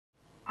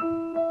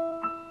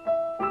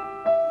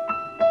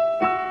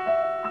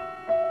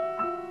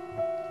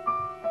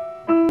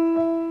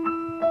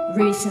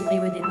recently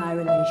within my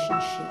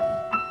relationship.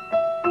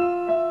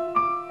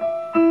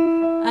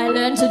 I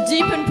learned a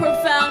deep and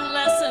profound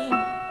lesson.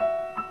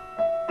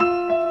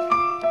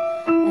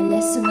 A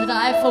lesson that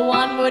I, for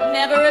one, would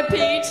never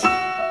repeat.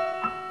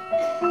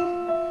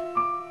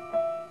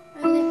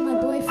 I let my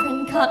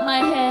boyfriend cut my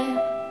hair.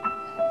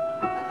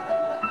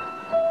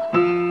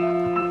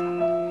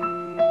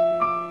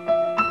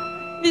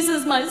 This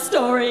is my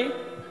story.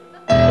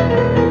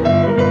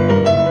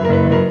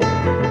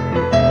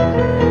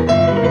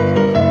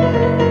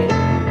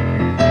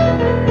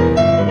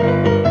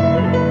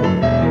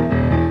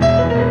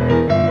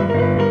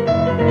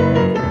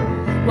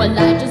 Well,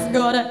 I just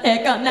got a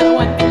haircut, now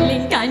I'm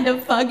feeling kind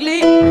of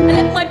fugly. I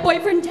let my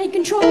boyfriend take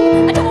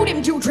control. I told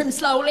him to trim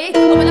slowly.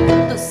 Oh, well, I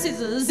put the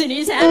scissors in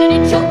his hand and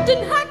he chopped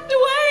and hacked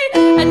away.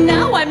 And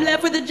now I'm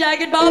left with a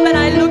jagged bob and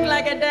I look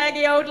like a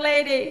daggy old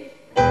lady.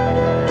 Oh,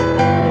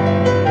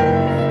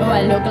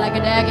 I look like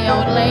a daggy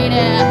old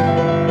lady.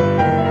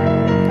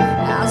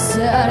 I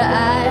said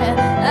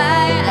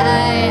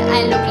I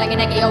look like a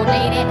daggy old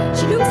lady.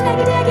 She looks like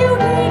a daggy old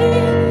lady.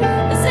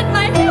 I said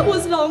my hair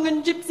was long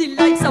and gypsy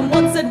like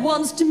someone said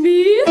once to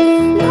me.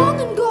 Long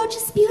and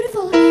gorgeous,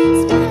 beautiful,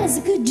 styles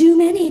could do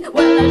many.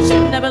 Well, I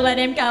should never let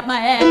him cut my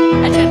hair.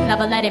 I should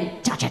never let him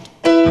touch it.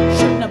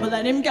 Should never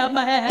let him cut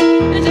my hair.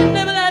 I should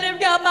never let him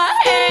cut my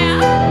hair.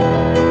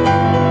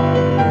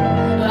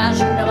 I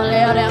should never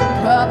let him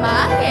cut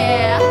my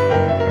hair.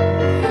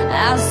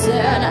 I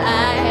said I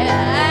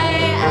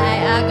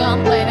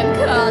can't blame him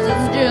 'cause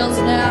it's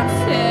just not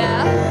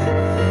fair.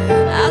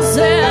 I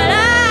said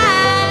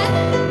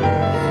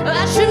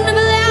I should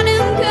never let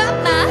him cut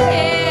my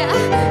hair.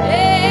 I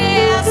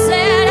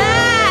said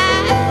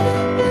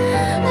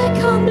I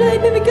can't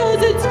blame him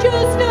because it's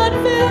just not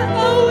fair.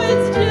 Oh,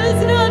 it's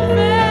just not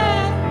fair.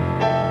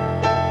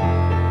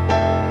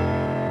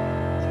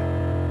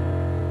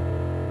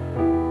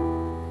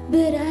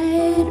 But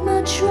I'd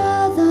much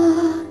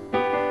rather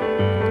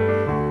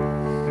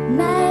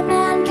my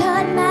man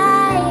cut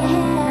my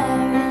hair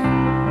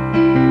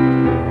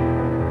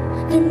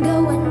than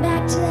going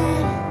back to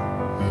that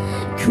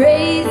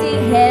crazy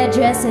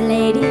hairdresser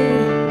lady.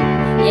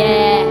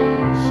 Yeah,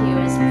 she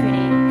was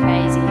pretty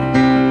crazy.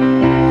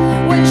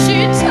 When she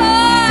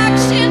talked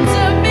shit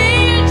to me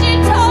and she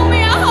told me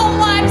a whole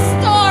life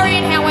story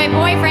and how her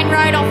boyfriend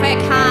rode off her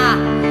car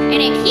and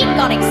her kid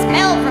got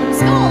expelled from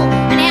school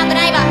and now the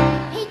neighbour,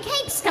 he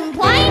keeps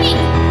complaining.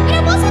 But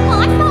it wasn't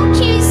my fault,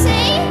 you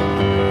see.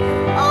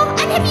 Oh,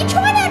 and have you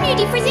tried our new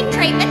diffusing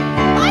treatment?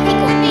 I think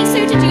it would be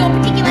suited to your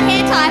particular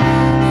hair type.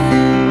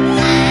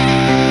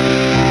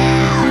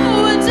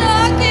 We're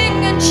talking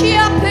and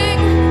chipping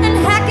and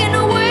hacking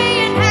away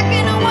and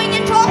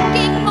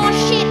talking more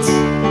shit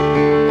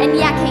and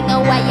yakking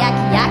away,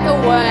 yak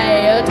away,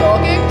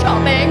 talking,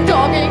 chopping,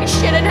 talking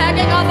shit and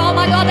hacking off. Oh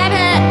my God, that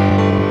hurt.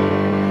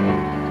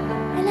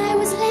 And I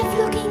was left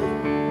looking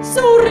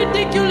so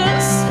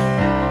ridiculous.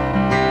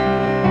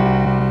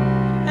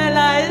 And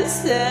I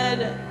said,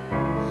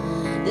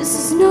 this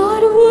is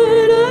not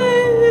what I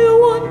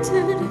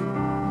wanted.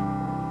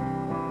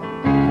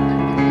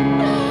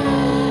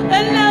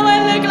 And now I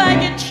look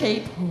like a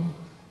cheap whore.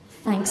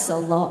 Thanks a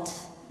lot.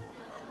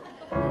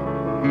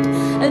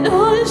 And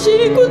all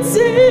she could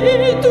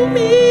say to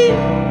me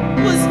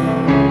was,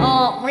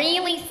 oh,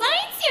 really?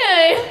 Thanks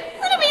you.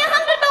 That'll be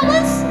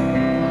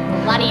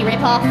 $100. Bloody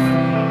rip-off.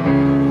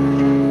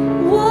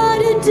 What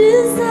a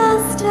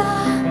disaster.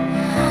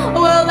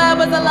 Well, that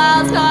was the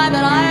last time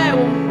that I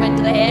went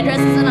to the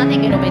hairdressers, and I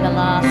think it'll be the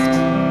last.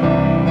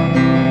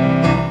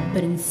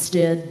 But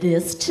instead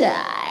this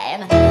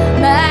time,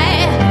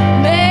 my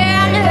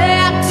man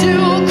had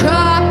to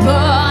cop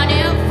on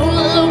him full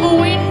of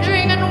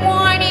whinging and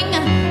whining,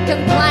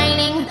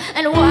 complaining,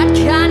 and what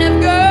kind of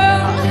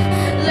girl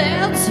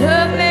lets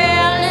her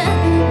man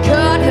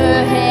cut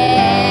her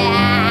hair?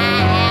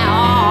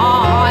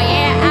 Oh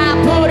yeah, I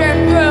put him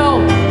through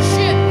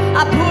shit, I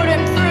put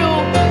him through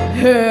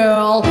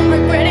hell,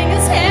 regretting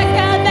his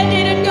haircut that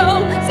didn't go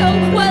so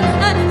well.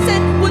 I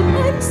said, well,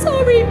 I'm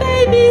sorry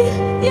baby,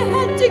 you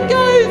had to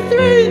go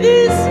through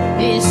this.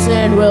 He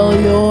said, well,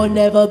 you're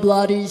never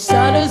bloody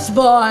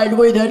satisfied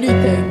with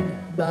anything,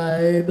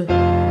 babe.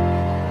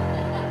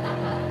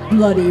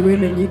 Bloody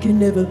women, you can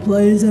never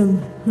please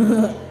them.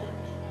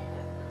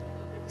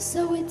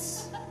 So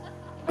it's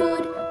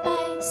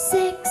goodbye,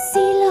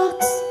 sexy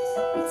locks.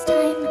 It's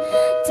time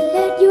to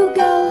let you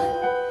go.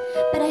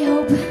 But I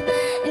hope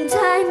in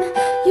time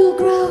you'll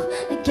grow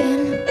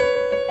again.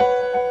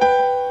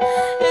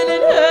 And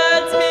it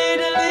hurts me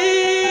to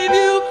leave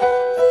you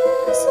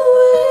this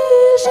way,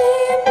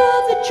 ashamed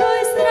of the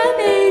choice that I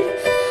made.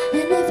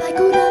 And if I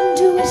could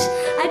undo it,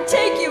 I'd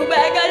take you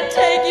back, I'd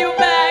take you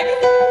back.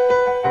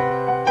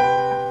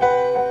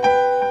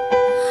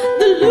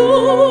 The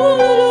Lord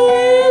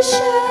wish I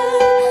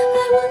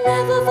will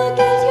never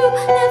forget you,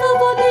 never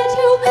forget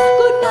you.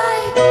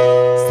 Goodbye,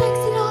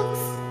 sexy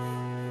locks.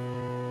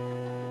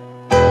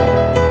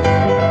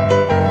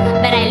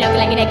 But I look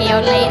like a dacky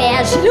old lady,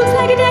 and she looks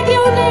like a dacky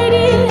old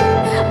lady.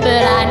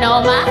 But I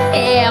know my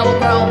hair will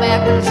grow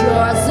back, and sure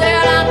I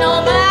said I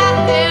know my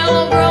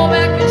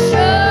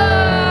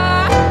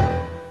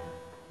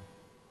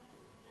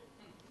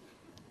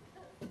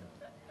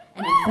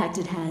fact,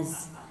 it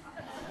has.